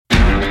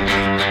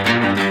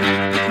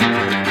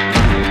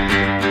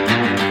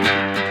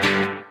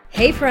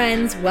Hey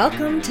friends,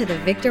 welcome to the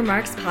Victor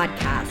Marx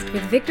podcast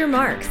with Victor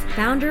Marx,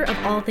 founder of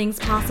All Things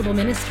Possible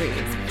Ministries.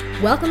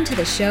 Welcome to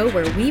the show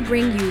where we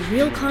bring you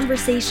real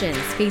conversations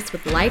faced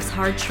with life's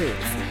hard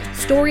truths,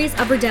 stories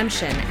of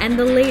redemption, and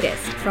the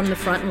latest from the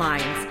front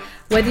lines.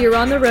 Whether you're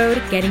on the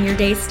road, getting your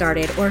day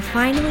started, or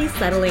finally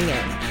settling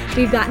in,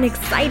 we've got an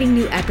exciting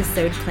new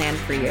episode planned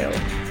for you.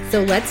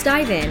 So let's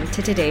dive in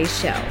to today's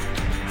show.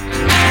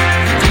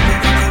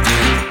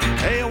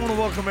 Hey, I want to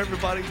welcome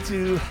everybody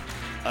to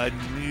a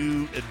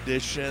new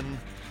edition,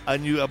 a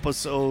new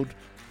episode,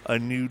 a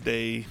new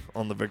day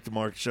on the Victor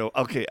Marx Show.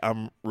 Okay,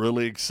 I'm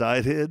really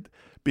excited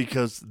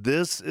because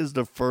this is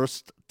the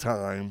first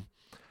time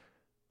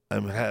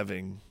I'm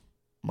having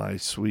my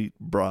sweet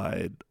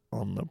bride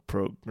on the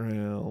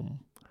program.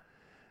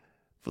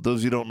 For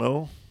those of you who don't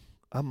know,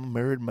 I'm a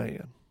married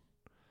man.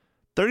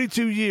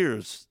 32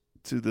 years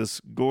to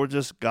this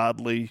gorgeous,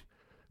 godly,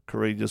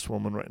 courageous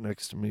woman right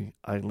next to me,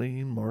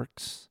 Eileen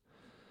Marx.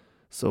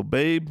 So,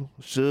 babe,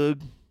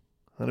 Shug,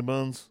 honey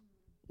buns,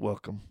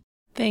 welcome.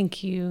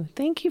 Thank you.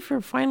 Thank you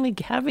for finally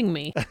having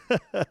me.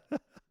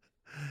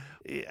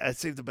 I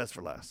saved the best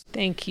for last.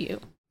 Thank you.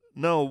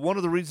 No, one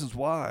of the reasons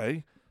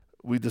why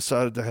we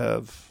decided to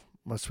have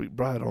my sweet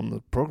bride on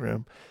the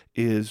program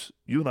is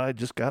you and I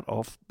just got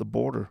off the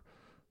border,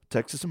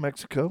 Texas and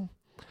Mexico,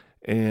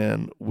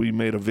 and we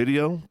made a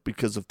video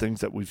because of things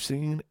that we've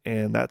seen,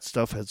 and that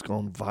stuff has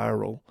gone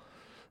viral.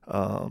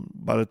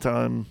 By the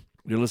time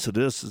you listen to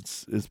this,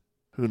 it's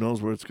who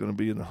knows where it's going to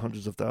be in the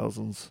hundreds of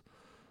thousands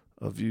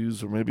of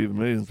views or maybe even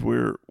millions.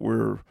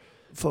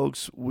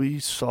 Folks, we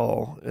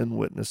saw and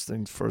witnessed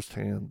things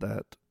firsthand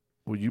that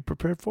were you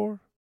prepared for?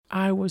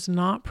 I was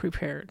not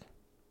prepared.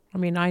 I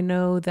mean, I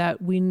know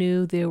that we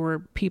knew there were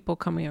people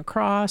coming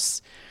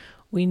across.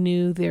 We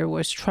knew there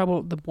was trouble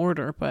at the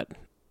border, but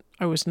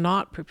I was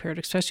not prepared,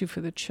 especially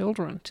for the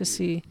children, to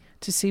see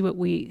what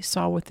we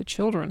saw with the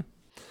children.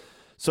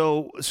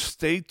 So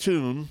stay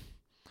tuned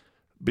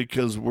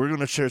because we're going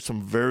to share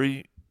some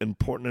very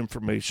important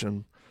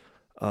information,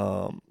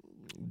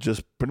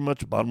 just pretty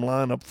much bottom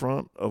line up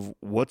front of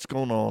what's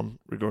going on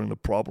regarding the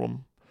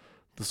problem,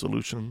 the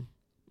solution,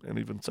 and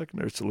even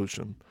secondary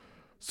solution.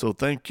 So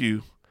thank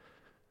you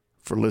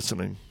for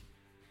listening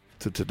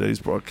to today's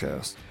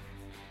broadcast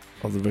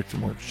of the Victor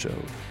Marx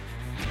Show.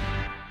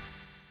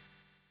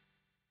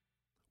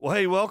 Well,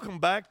 hey, welcome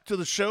back to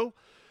the show.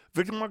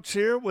 Victor Marx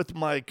here with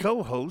my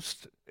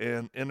co-host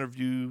and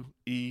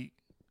interviewee,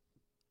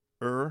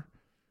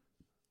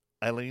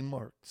 Eileen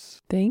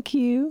Marx. Thank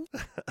you.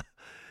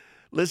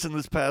 Listen,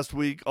 this past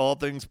week, All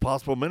Things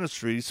Possible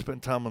Ministries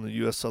spent time on the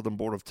U.S. southern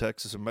border of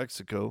Texas and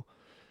Mexico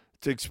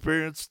to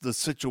experience the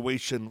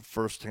situation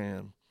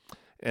firsthand.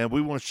 And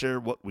we want to share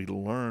what we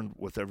learned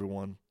with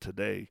everyone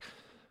today.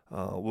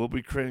 We'll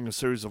be creating a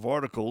series of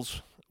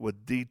articles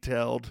with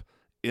detailed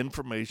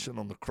information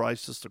on the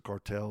crisis, the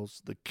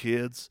cartels, the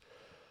kids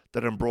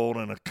that are embroiled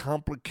in a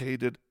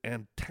complicated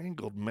and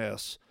tangled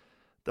mess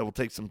that will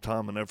take some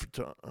time and effort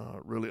to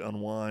really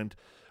unwind.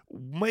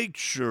 Make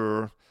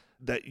sure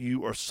that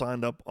you are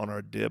signed up on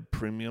our DIB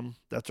Premium.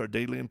 That's our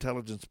daily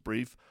intelligence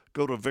brief.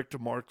 Go to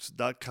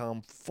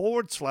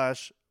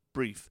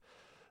victormarx.com/brief.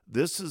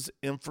 This is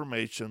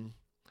information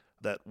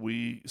that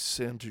we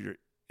send to your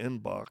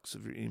inbox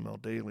of your email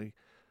daily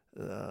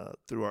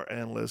through our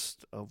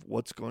analyst of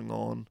what's going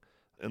on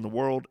in the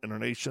world, in our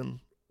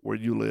nation, where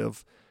you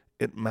live.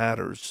 It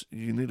matters.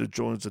 You need to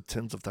join the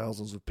tens of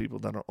thousands of people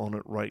that are on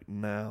it right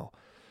now.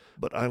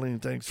 But Eileen,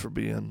 thanks for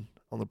being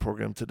on the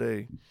program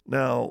today.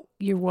 Now,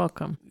 you're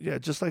welcome. Yeah,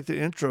 just like the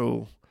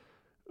intro,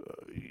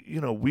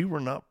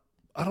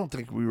 I don't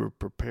think we were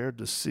prepared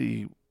to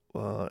see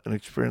and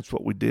experience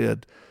what we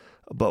did,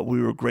 but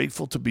we were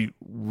grateful to be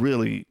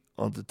really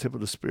on the tip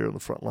of the spear on the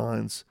front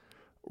lines,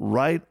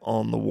 right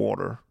on the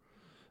water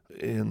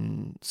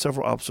in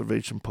several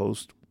observation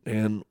posts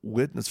and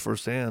witness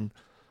firsthand.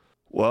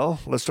 Well,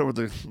 let's start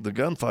with the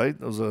gunfight.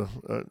 There was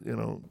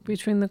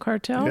between the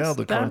cartels. Yeah,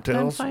 the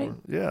cartels. Gunfight?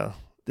 Yeah,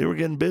 they were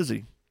getting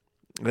busy,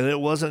 and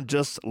it wasn't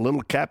just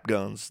little cap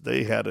guns.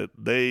 They had it.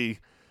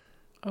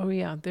 Oh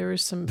yeah, there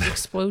was some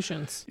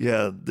explosions.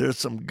 Yeah, there's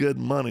some good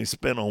money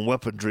spent on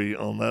weaponry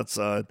on that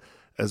side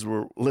as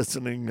we're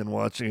listening and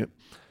watching it,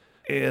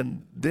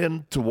 and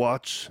then to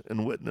watch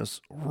and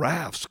witness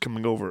rafts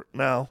coming over.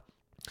 Now,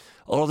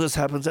 all of this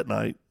happens at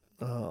night,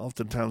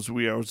 oftentimes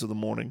wee hours of the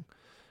morning,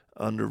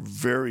 under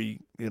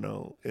very,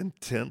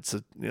 intense,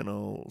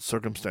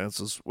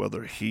 circumstances,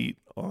 whether heat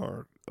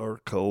or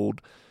cold.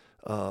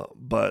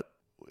 But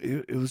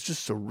it was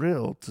just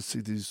surreal to see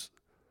these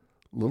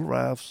little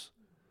rafts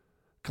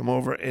come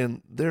over,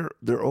 and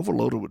they're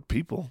overloaded with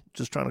people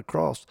just trying to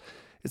cross.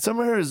 In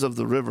some areas of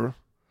the river,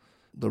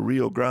 the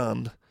Rio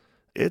Grande,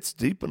 it's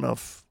deep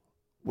enough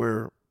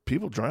where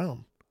people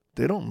drown.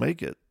 They don't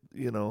make it,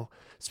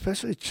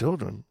 especially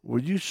children. Were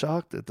you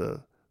shocked at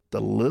the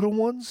little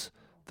ones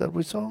that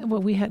we saw?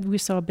 Well, we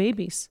saw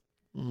babies.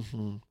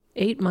 Mm-hmm.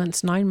 8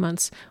 months, 9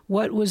 months.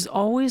 What was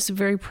always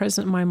very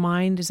present in my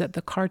mind is that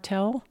the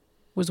cartel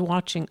was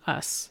watching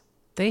us.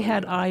 They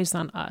had eyes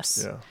on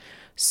us. Yeah.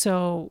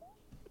 So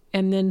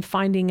and then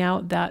finding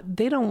out that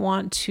they don't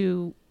want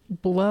to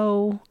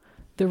blow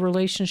the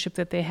relationship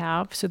that they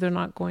have, so they're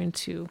not going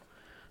to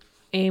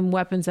aim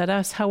weapons at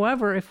us.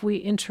 However, if we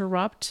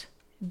interrupt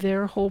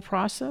their whole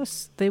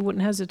process, they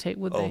wouldn't hesitate,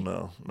 would they?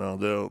 Oh,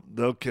 no.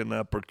 They'll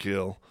kidnap or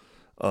kill.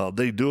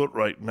 They do it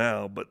right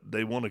now, but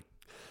they want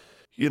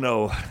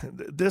to,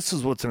 this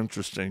is what's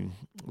interesting.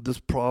 This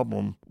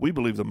problem, we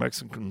believe the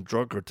Mexican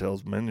drug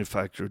cartels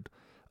manufactured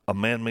a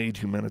man-made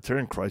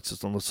humanitarian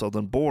crisis on the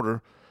southern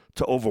border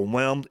to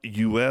overwhelm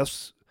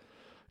U.S.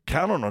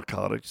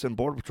 counter-narcotics and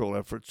border patrol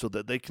efforts so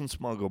that they can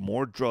smuggle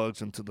more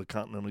drugs into the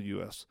continental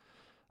U.S.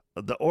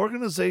 The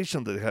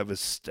organization they have is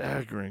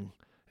staggering,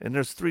 and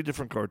there's 3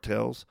 different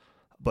cartels,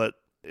 but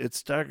it's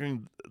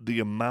staggering the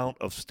amount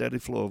of steady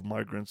flow of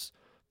migrants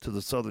to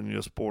the southern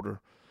U.S.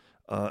 border.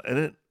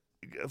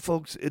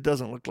 Folks, it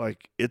doesn't look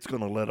like it's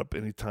going to let up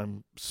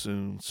anytime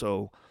soon.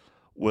 So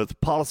with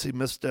policy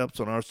missteps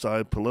on our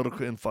side,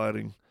 political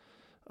infighting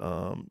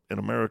in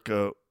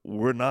America,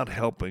 we're not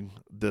helping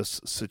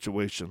this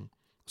situation.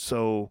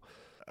 So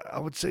I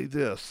would say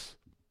this.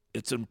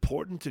 It's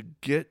important to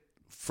get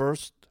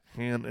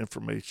first-hand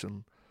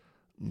information,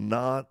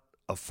 not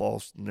a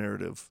false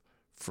narrative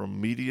from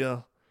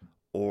media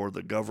or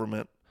the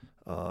government.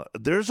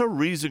 There's a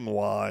reason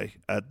why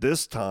at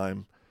this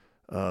time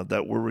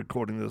that we're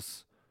recording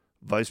this,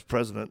 Vice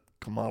President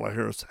Kamala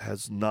Harris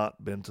has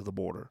not been to the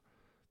border.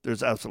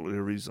 There's absolutely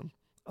a reason.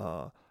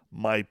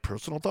 My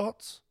personal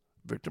thoughts,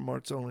 Victor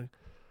Marx only,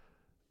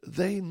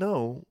 they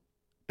know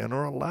and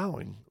are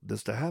allowing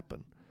this to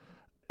happen.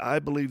 I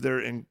believe they're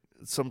in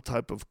some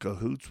type of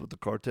cahoots with the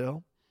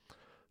cartel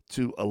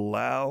to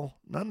allow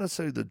not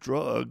necessarily the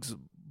drugs,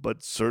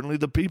 but certainly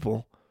the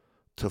people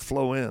to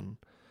flow in.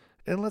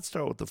 And let's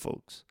start with the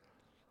folks.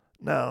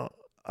 Now,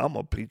 I'm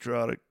a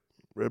patriotic,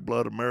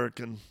 red-blood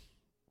American,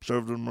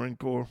 served in the Marine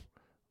Corps,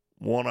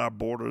 want our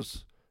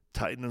borders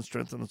tightened and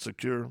strengthened and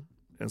secure,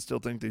 and still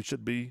think they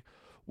should be,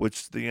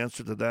 which the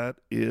answer to that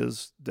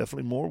is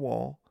definitely more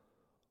wall,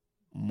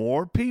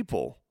 more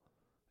people,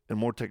 and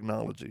more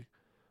technology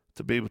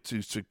to be able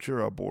to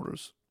secure our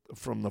borders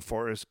from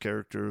nefarious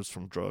characters,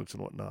 from drugs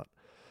and whatnot.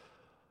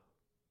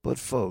 But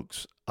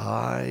folks,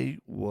 I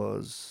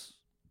was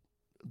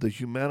the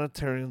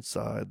humanitarian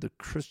side, the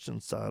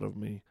Christian side of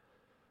me,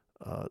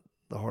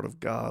 the heart of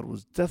God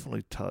was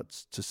definitely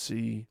touched to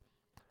see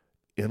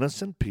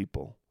innocent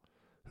people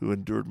who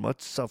endured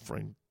much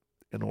suffering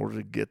in order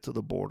to get to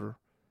the border,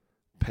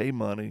 pay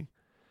money.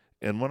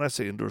 And when I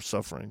say endure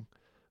suffering,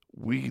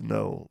 we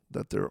know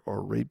that there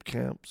are rape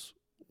camps.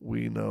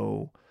 We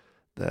know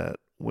that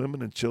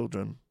women and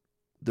children,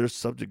 they're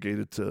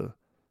subjugated to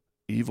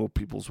evil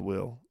people's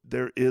will.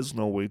 There is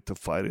no way to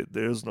fight it.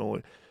 There's no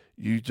way.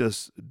 You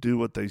just do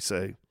what they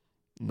say.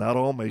 Not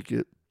all make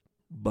it,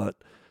 but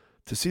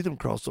to see them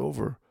cross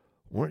over,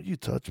 weren't you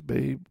touched,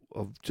 babe,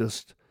 of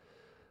just,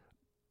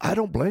 I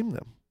don't blame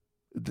them.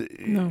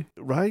 No.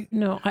 Right?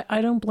 No,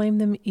 I don't blame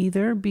them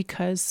either,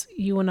 because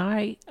you and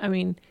I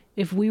mean,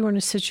 if we were in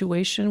a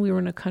situation, we were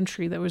in a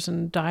country that was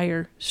in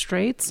dire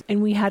straits,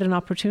 and we had an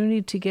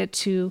opportunity to get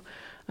to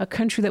a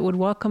country that would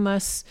welcome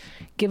us,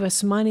 give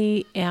us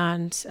money,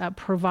 and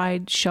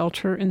provide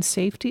shelter and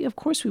safety, of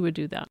course we would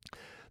do that.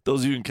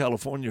 Those of you in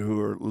California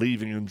who are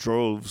leaving in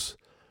droves,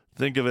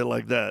 think of it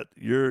like that.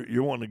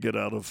 You're wanting to get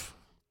out of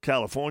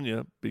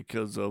California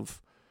because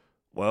of,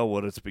 well,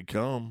 what it's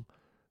become.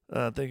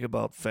 Think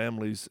about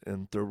families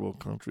in third world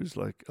countries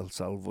like El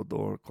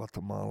Salvador,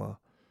 Guatemala.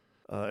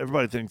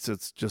 Everybody thinks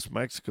it's just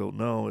Mexico.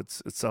 No,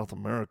 it's South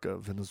America,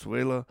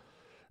 Venezuela.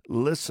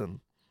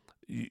 Listen,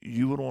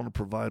 you would want to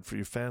provide for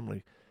your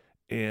family.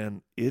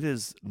 And it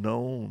is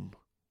known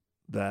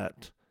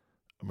that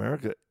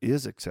America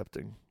is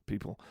accepting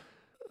people.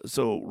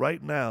 So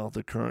right now,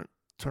 the current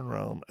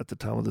turnaround at the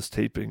time of this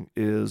taping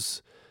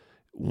is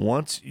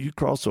once you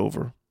cross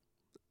over,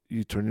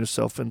 you turn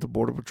yourself into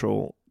Border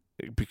Patrol,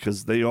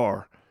 because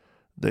they're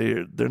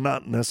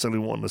not necessarily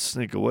wanting to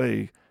sneak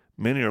away.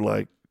 Many are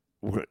like,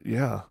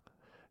 yeah,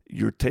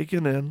 you're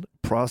taken in,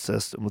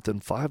 processed, and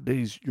within 5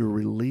 days you're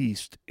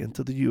released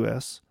into the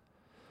U.S.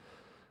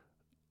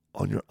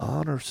 on your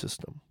honor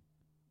system,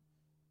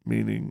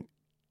 meaning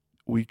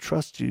we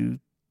trust you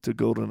to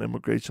go to an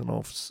immigration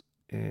office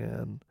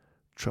and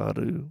try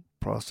to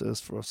process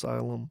for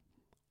asylum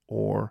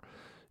or,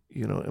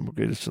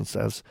 immigration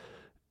status.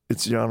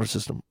 It's the honor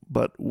system.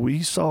 But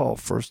we saw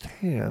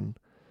firsthand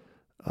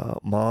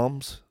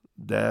moms,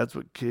 dads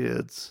with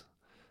kids,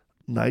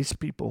 nice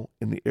people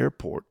in the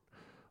airport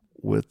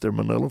with their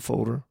manila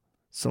folder,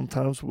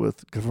 sometimes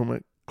with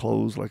government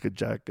clothes like a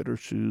jacket or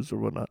shoes or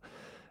whatnot,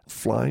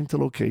 flying to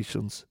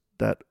locations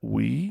that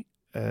we,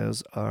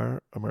 as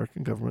our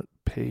American government,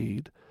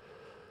 paid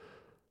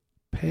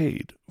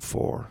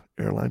for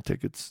airline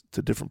tickets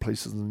to different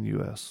places in the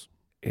U.S.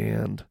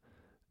 And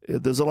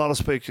there's a lot of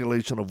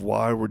speculation of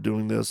why we're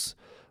doing this.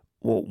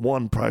 Well,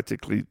 one,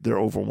 practically, they're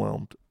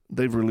overwhelmed.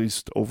 They've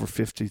released over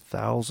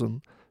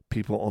 50,000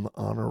 people on the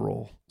honor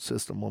roll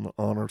system, on the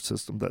honor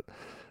system that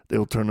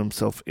they'll turn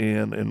themselves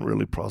in and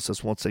really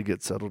process once they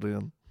get settled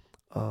in.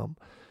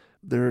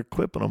 They're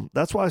equipping them.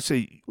 That's why I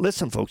say,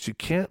 listen, folks, you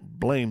can't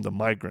blame the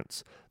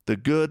migrants, the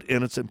good,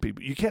 innocent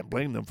people. You can't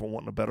blame them for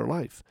wanting a better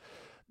life.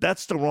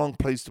 That's the wrong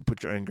place to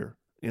put your anger.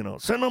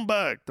 Send them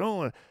back.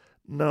 Don't.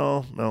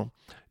 No.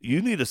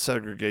 You need to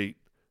segregate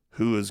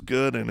who is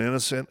good and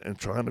innocent and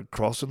trying to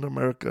cross into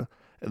America,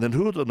 and then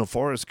who are the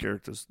nefarious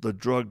characters, the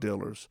drug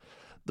dealers,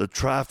 the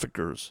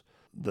traffickers,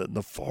 the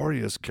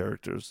nefarious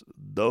characters.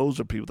 Those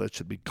are people that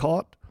should be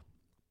caught,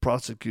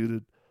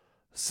 prosecuted,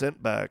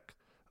 sent back.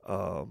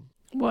 Well,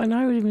 and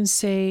I would even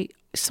say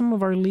some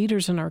of our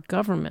leaders in our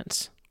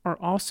governments are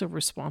also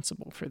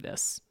responsible for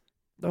this.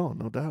 Oh,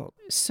 no doubt.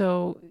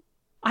 So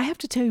I have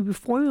to tell you,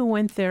 before we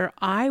went there,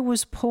 I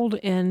was pulled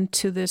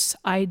into this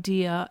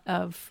idea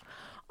of,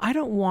 I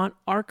don't want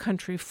our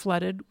country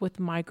flooded with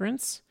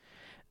migrants.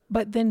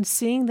 But then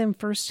seeing them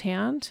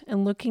firsthand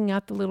and looking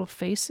at the little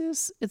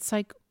faces, it's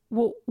like,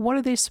 well, what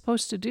are they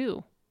supposed to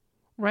do?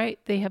 Right?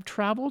 They have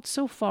traveled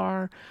so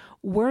far.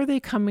 Where are they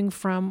coming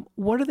from?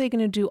 What are they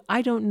going to do?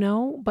 I don't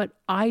know, but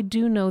I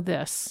do know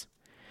this,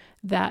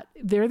 that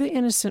they're the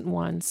innocent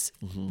ones.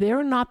 Mm-hmm.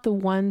 They're not the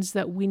ones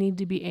that we need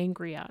to be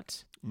angry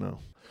at. No.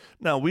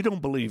 Now, we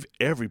don't believe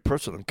every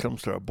person that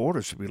comes to our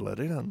border should be let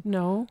in.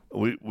 No.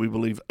 We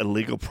believe a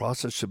legal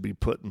process should be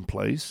put in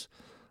place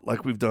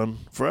like we've done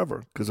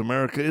forever, because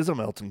America is a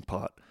melting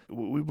pot.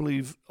 We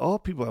believe all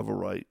people have a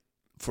right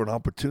for an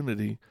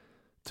opportunity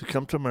to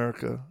come to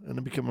America and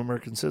to become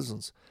American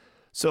citizens.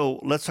 So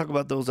let's talk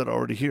about those that are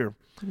already here.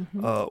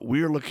 Mm-hmm.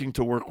 We are looking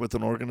to work with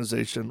an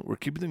organization. We're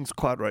keeping things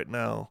quiet right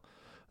now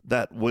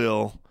that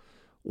will,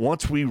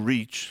 once we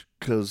reach,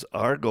 because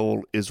our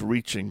goal is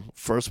reaching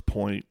first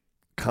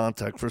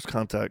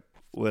contact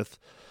with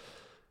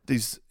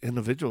these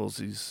individuals,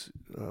 these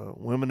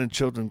women and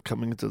children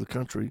coming into the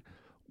country.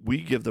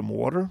 We give them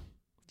water,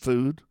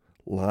 food,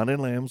 lion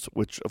and lambs,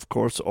 which of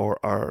course are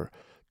our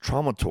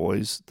trauma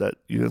toys that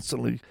you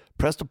instantly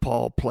press the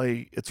paw,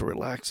 play. It's a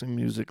relaxing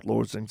music,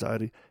 lowers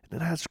anxiety,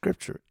 and it has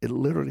scripture. It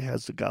literally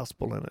has the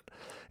gospel in it.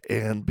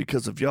 And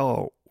because of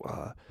y'all,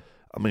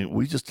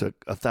 we just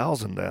took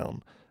 1,000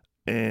 down,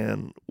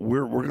 and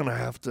we're going to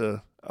have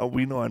to.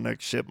 We know our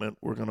next shipment,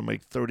 we're going to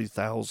make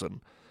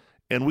 30,000,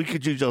 and we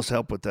could use y'all's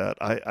help with that.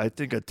 I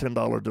think a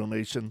 $10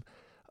 donation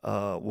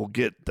will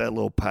get that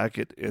little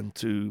packet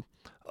into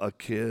a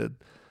kid,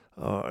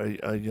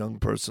 a young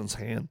person's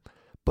hand.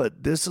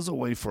 But this is a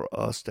way for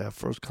us to have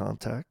first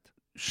contact,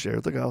 share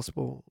the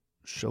gospel,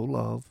 show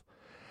love,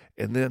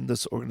 and then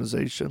this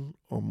organization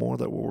or more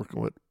that we're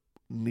working with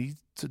need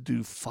to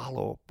do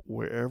follow-up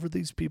wherever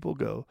these people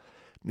go,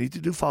 need to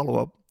do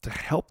follow-up to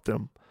help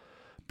them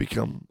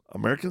become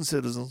American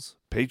citizens,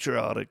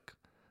 patriotic,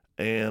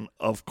 and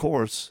of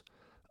course,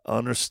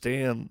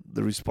 understand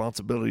the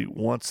responsibility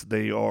once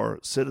they are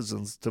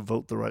citizens to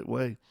vote the right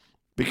way.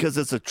 Because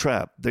it's a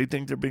trap. They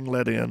think they're being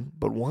let in,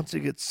 but once they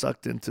get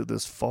sucked into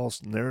this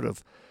false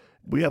narrative,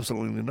 we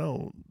absolutely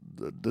know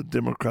the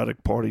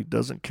Democratic Party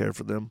doesn't care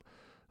for them.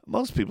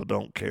 Most people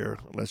don't care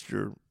unless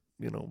you're,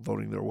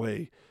 voting their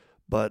way.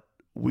 But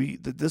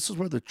this is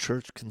where the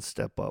church can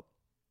step up,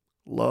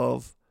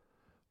 love,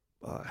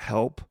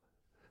 help.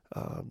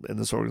 In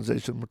this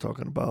organization we're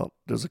talking about,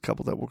 there's a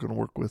couple that we're going to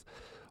work with.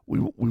 We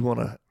want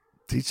to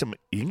teach them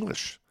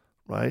English,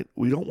 right?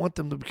 We don't want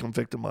them to become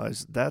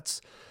victimized.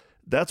 That's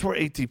where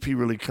ATP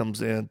really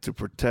comes in, to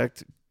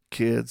protect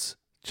kids,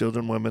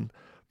 children, women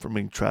from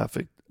being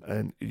trafficked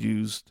and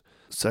used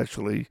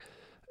sexually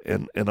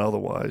and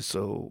otherwise.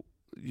 So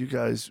you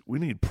guys, we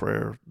need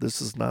prayer.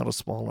 This is not a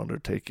small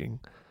undertaking.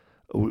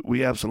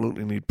 We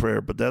absolutely need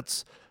prayer, but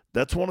that's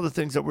one of the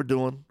things that we're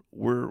doing.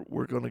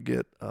 We're going to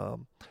get,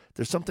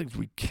 there's some things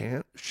we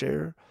can't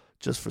share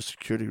just for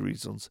security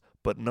reasons,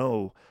 but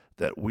know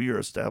that we are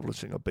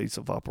establishing a base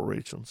of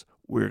operations.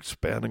 We're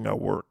expanding our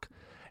work.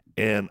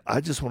 And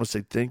I just want to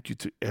say thank you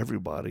to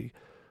everybody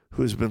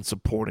who has been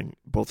supporting,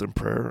 both in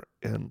prayer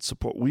and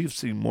support. We've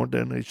seen more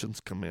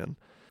donations come in.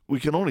 We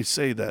can only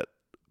say that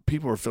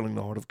people are feeling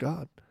the heart of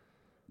God.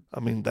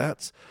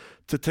 That's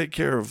to take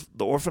care of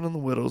the orphan and the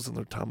widows in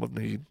their time of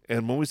need.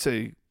 And when we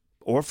say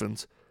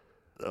orphans,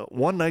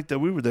 one night that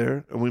we were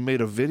there and we made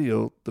a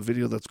video, the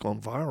video that's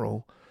gone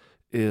viral,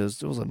 is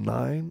there was a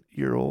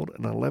 9-year-old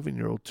and an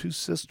 11-year-old, two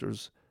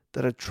sisters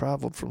that had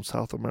traveled from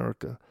South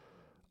America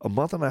a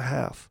month and a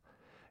half,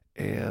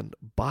 and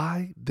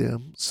by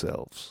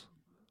themselves.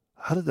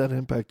 How did that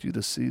impact you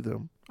to see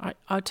them?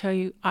 I'll tell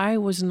you, I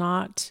was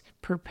not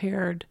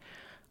prepared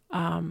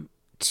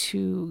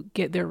to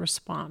get their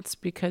response,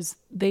 because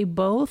they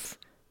both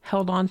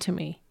held on to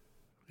me.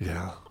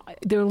 Yeah.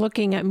 They're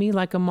looking at me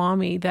like a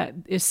mommy that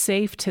is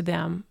safe to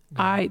them.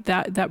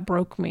 That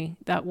broke me.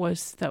 That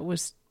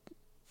was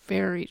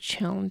very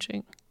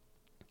challenging.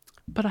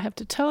 But I have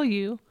to tell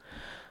you,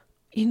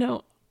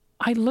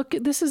 I look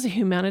at this as a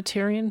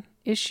humanitarian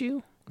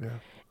issue. Yeah.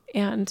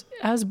 And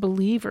as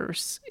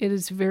believers, it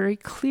is very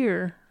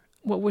clear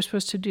what we're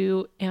supposed to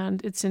do.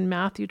 And it's in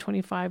Matthew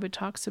 25, it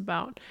talks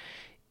about,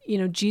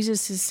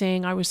 Jesus is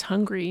saying, I was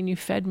hungry and you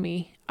fed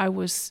me. I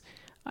was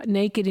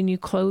naked and you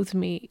clothed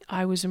me.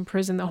 I was in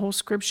prison, the whole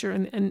scripture.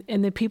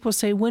 And the people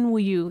say, when will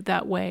you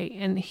that way?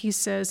 And he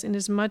says, in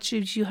as much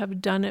as you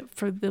have done it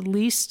for the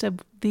least of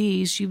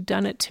these, you've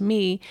done it to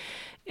me.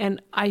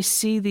 And I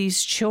see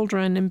these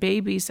children and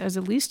babies as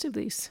the least of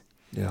these.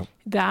 Yeah.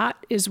 That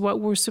is what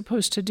we're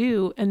supposed to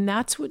do. And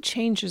that's what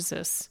changes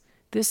this.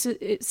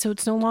 So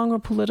it's no longer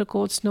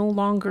political. It's no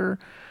longer,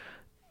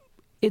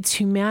 it's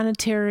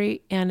humanitarian,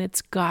 and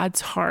it's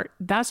God's heart.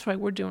 That's why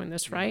we're doing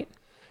this, right?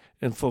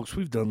 And folks,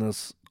 we've done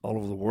this all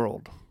over the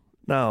world.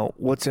 Now,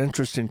 what's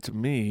interesting to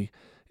me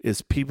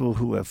is people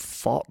who have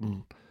fought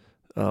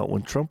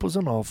when Trump was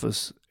in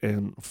office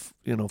and,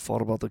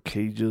 fought about the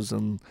cages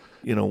and,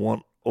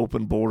 want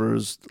open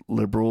borders,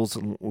 liberals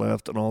and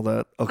left and all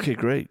that. Okay,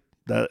 great.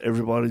 That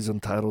everybody's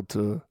entitled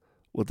to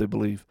what they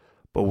believe.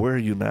 But where are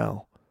you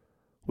now?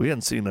 We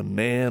haven't seen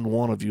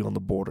one of you on the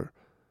border.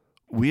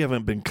 We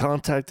haven't been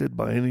contacted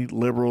by any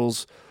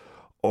liberals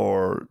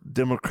or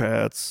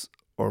Democrats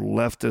or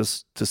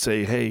leftists to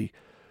say, hey,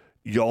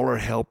 y'all are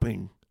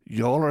helping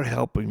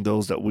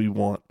those that we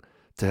want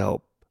to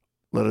help.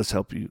 Let us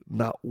help you.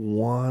 Not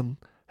one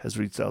has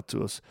reached out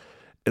to us.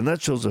 And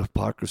that shows the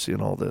hypocrisy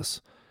in all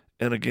this.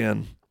 And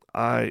again,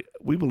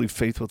 we believe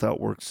faith without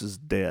works is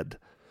dead.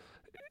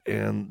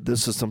 And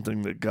this is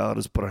something that God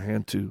has put a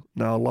hand to.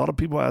 Now, a lot of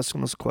people are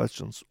asking us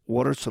questions.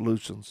 What are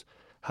solutions?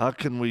 How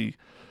can we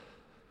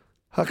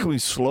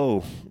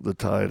slow the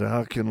tide?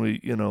 How can we,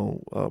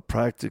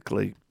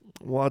 practically?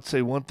 Well, I'd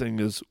say one thing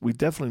is we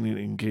definitely need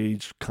to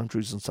engage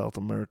countries in South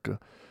America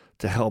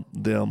to help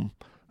them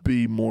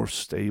be more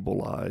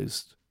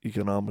stabilized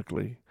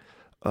economically.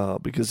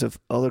 Because if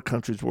other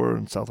countries were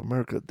in South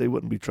America, they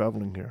wouldn't be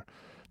traveling here.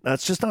 Now,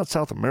 it's just not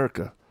South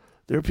America.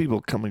 There are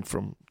people coming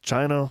from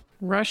China,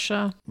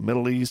 Russia,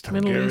 Middle East,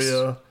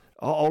 Hungary,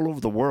 all over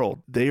the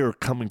world. They are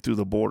coming through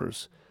the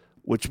borders,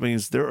 which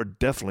means there are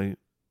definitely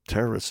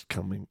terrorists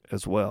coming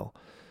as well.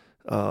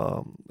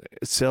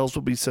 Cells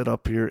will be set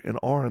up here and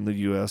are in the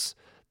U.S.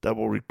 that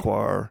will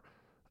require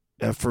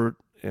effort,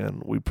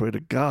 and we pray to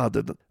God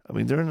that,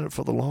 they're in it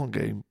for the long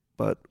game,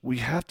 but we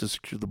have to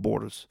secure the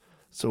borders.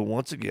 So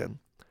once again,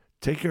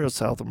 take care of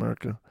South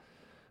America,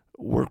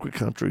 work with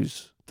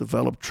countries,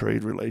 develop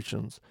trade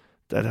relations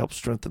that help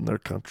strengthen their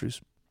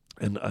countries,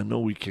 and I know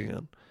we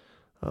can.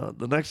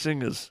 The next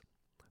thing is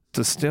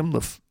to stem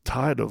the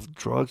tide of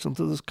drugs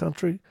into this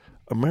country.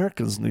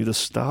 Americans need to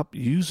stop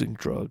using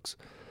drugs.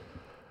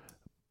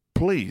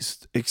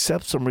 Please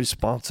accept some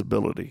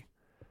responsibility.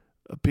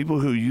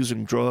 People who are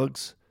using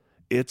drugs,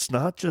 it's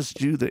not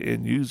just you, the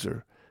end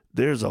user.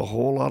 There's a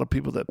whole lot of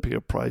people that pay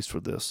a price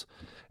for this.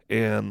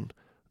 And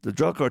the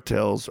drug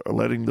cartels are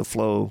letting the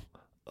flow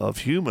of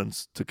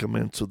humans to come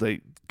in so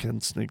they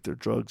can sneak their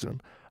drugs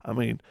in.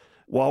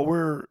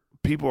 While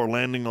people are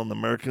landing on the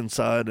American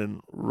side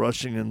and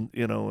rushing and,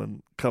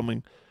 and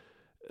coming,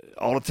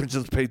 all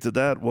attention is paid to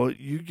that. Well,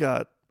 you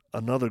got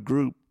another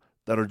group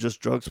that are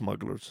just drug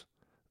smugglers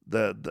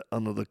that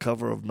under the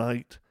cover of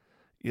night,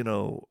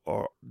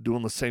 are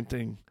doing the same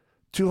thing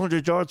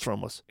 200 yards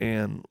from us.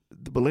 And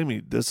believe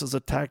me, this is a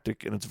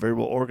tactic, and it's very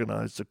well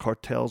organized. The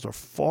cartels are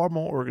far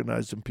more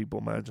organized than people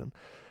imagine.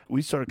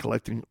 We started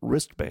collecting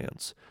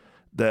wristbands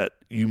that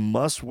you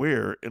must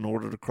wear in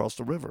order to cross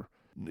the river.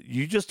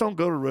 You just don't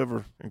go to the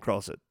river and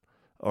cross it,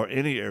 or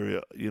any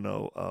area,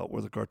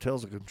 where the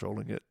cartels are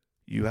controlling it.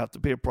 You have to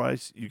pay a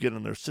price. You get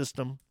in their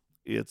system.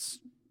 It's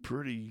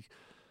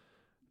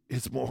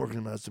more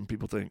organized than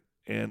people think.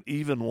 And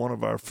even one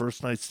of our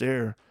first nights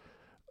there,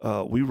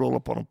 we roll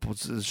up on a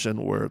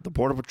position where the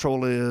Border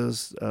Patrol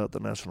is, the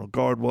National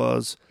Guard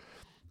was,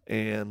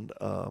 and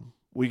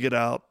we get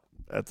out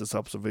at this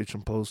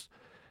observation post.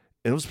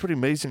 And it was pretty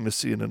amazing to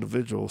see an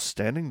individual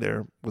standing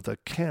there with a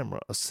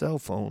camera, a cell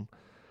phone,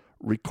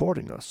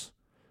 recording us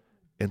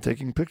and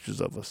taking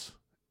pictures of us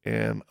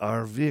and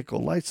our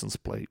vehicle license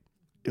plate.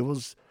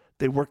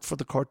 They worked for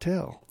the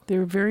cartel. They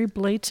were very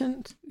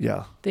blatant.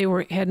 Yeah. They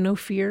had no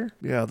fear.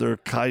 Yeah, they're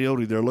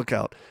coyote, they're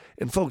lookout.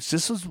 And folks,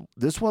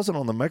 this wasn't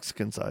on the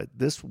Mexican side.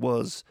 This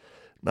was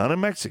not in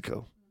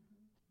Mexico.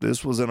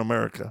 This was in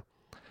America.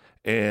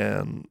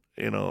 And,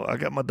 I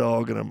got my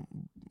dog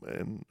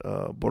and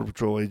a Border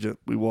Patrol agent.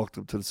 We walked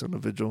up to this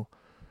individual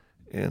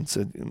and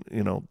said,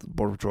 the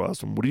Border Patrol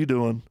asked him, "What are you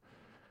doing?"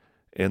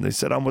 And they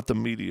said, "I'm with the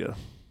media."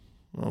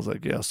 And I was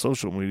like, "Yeah,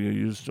 social media.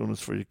 You're just doing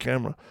this for your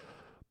camera."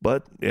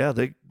 But yeah,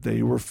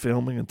 they were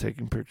filming and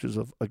taking pictures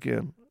of,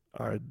 again,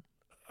 our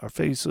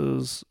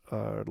faces,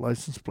 our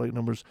license plate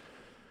numbers.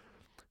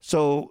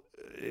 So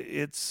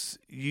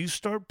you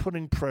start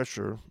putting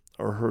pressure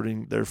or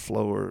hurting their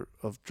flow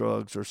of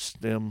drugs or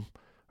stem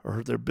or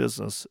hurt their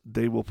business,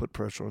 they will put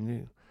pressure on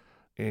you.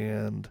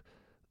 And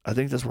I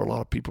think that's where a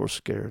lot of people are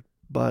scared.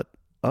 But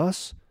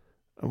us,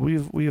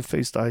 we have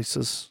faced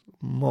ISIS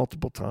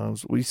multiple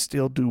times. We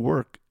still do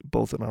work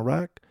both in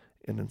Iraq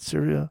and in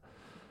Syria.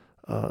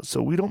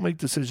 So we don't make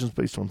decisions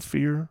based on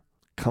fear,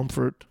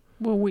 comfort.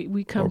 Well,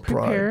 we come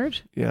prepared.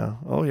 Yeah.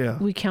 Oh, yeah.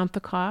 We count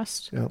the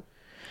cost. Yeah.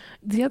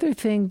 The other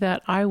thing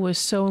that I was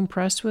so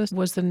impressed with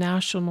was the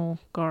National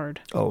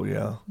Guard. Oh,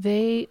 yeah.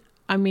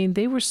 I mean,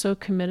 they were so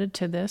committed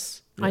to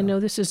this. Yeah. I know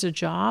this is a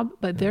job,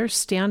 but they're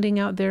standing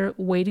out there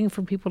waiting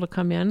for people to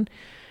come in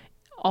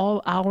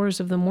all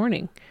hours of the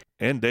morning.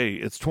 And day.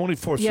 It's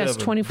 24/7. Yes,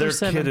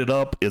 24/7. They're kitted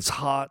up. It's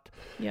hot.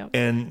 Yeah.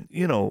 And,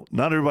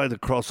 not everybody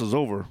that crosses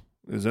over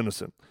is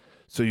innocent.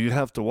 So you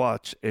have to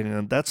watch.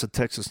 And that's the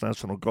Texas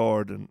National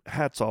Guard. And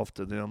hats off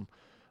to them.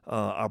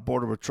 Our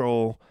Border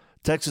Patrol,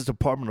 Texas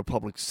Department of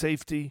Public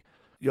Safety.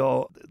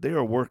 Y'all, they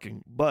are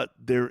working. But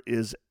there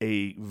is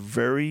a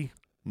very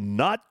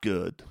not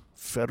good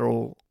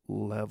federal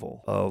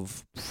level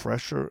of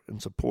pressure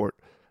and support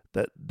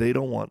that they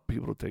don't want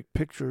people to take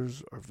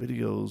pictures or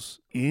videos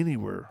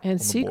anywhere.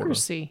 And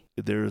secrecy.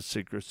 There is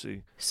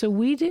secrecy. So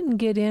we didn't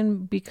get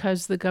in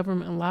because the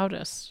government allowed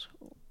us.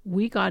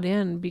 We got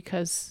in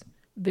because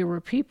there were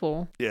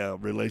people. Yeah,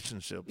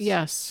 relationships.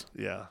 Yes.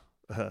 Yeah.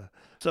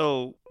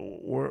 So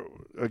we're,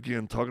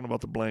 again, talking about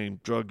the blame,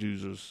 drug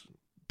users.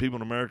 People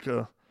in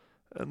America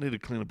need to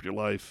clean up your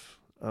life.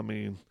 I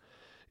mean,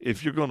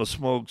 if you're going to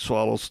smoke,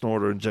 swallow,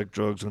 snort, or inject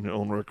drugs on your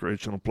own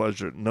recreational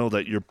pleasure, know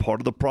that you're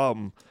part of the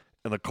problem,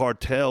 and the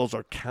cartels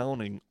are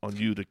counting on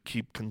you to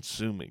keep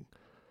consuming.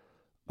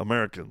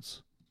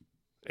 Americans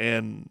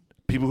and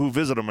people who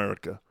visit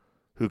America,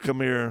 who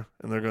come here,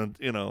 and they're going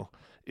to,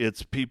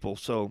 it's people.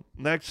 So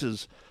next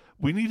is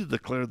we need to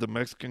declare the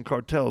Mexican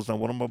cartels. Now,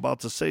 what I'm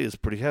about to say is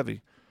pretty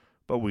heavy,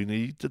 but we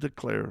need to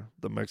declare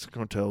the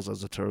Mexican cartels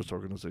as a terrorist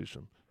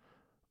organization.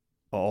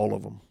 All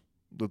of them,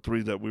 the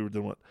three that we were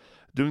doing.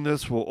 Doing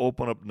this will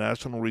open up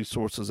national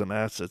resources and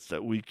assets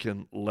that we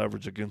can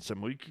leverage against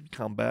them. We can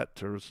combat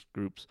terrorist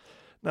groups.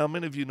 Now,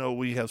 many of you know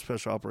we have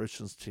special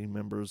operations team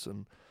members,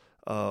 and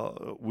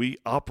we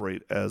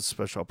operate as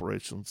special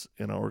operations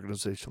in our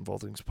organization of All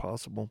Things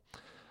Possible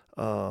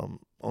on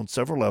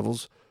several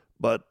levels.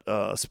 But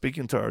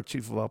speaking to our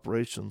chief of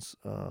operations,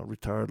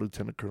 retired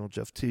Lieutenant Colonel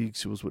Jeff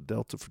Teagues, who was with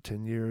Delta for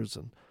 10 years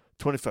and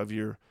 25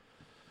 years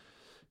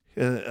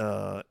in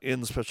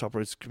the special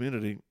operations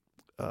community,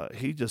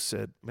 he just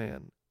said,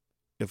 man,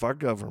 if our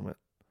government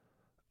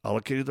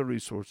allocated the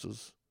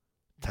resources,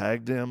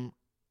 tagged them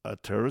a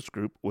terrorist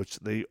group, which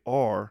they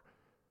are,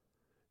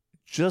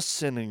 just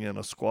sending in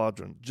a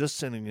squadron, just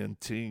sending in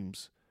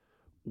teams,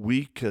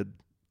 we could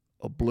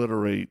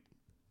obliterate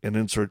and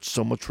insert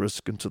so much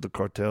risk into the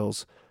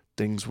cartels,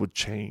 things would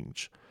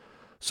change.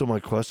 So my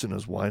question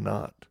is, why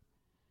not?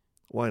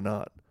 Why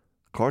not?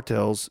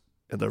 Cartels,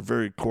 and their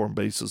very core and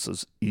basis,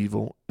 is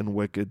evil and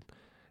wicked.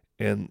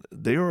 And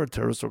they are a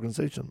terrorist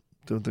organization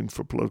doing things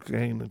for political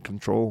gain and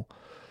control.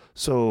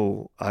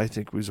 So I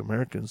think we as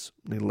Americans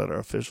need to let our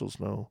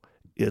officials know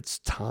it's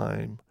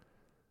time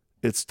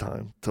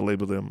to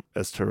label them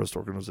as terrorist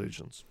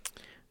organizations.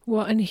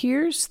 Well, and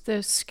here's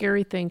the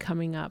scary thing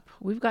coming up.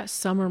 We've got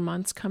summer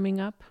months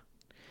coming up,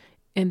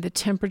 and the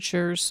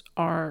temperatures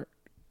are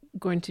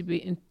going to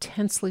be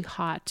intensely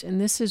hot. And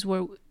this is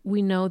where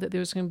we know that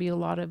there's going to be a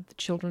lot of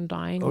children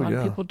dying, a lot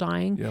of people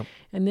dying. Yep.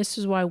 And this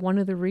is why one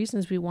of the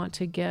reasons we want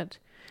to get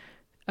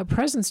a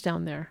presence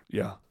down there.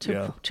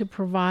 To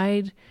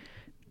provide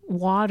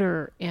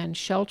water and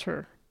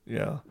shelter.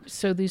 Yeah.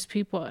 So these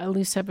people at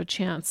least have a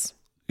chance.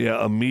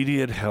 Yeah,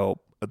 immediate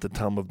help at the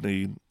time of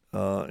need,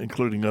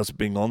 including us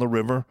being on the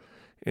river.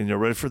 And you're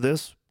ready for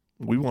this?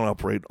 We want to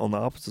operate on the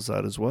opposite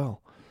side as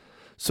well.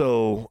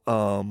 So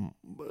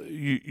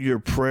your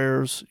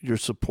prayers, your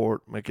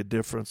support make a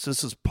difference.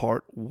 This is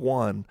part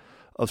one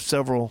of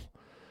several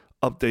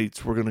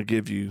updates we're going to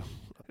give you,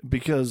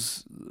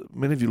 because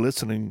many of you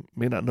listening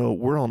may not know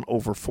we're on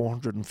over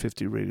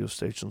 450 radio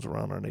stations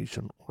around our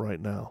nation right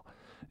now.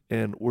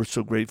 And we're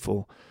so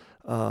grateful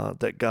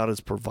that God is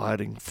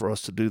providing for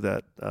us to do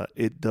that.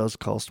 It does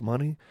cost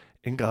money,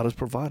 and God is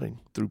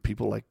providing through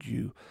people like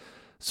you.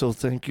 So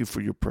thank you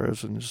for your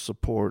prayers and your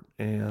support,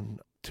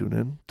 and tune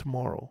in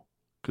tomorrow,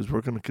 because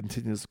we're going to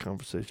continue this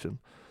conversation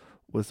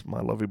with my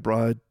lovely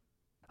bride.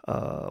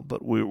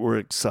 But we're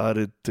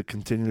excited to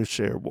continue to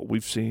share what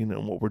we've seen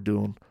and what we're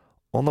doing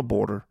on the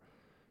border,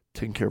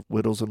 taking care of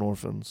widows and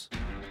orphans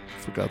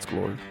for God's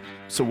glory.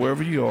 So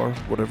wherever you are,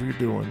 whatever you're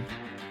doing,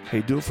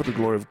 hey, do it for the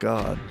glory of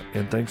God.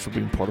 And thanks for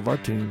being part of our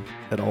team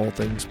at All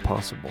Things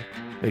Possible,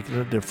 making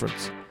a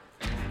difference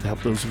to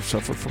help those who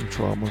suffer from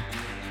trauma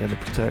and to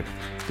protect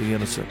the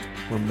innocent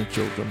women and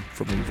children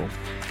from evil.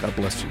 God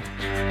bless you.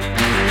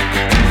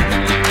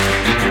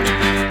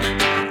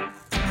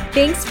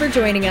 Thanks for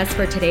joining us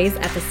for today's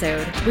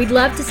episode. We'd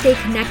love to stay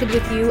connected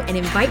with you and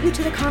invite you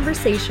to the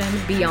conversation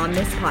beyond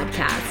this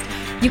podcast.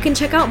 You can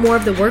check out more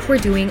of the work we're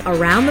doing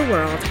around the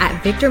world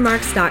at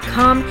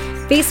victormarx.com,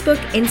 Facebook,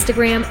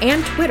 Instagram,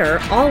 and Twitter,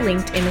 all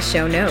linked in the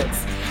show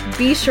notes.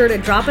 Be sure to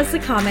drop us a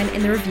comment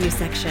in the review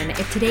section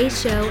if today's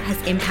show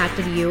has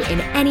impacted you in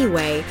any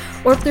way,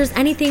 or if there's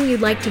anything you'd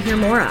like to hear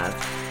more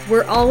of.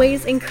 We're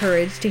always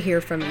encouraged to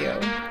hear from you.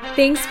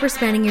 Thanks for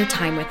spending your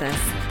time with us.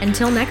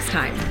 Until next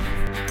time.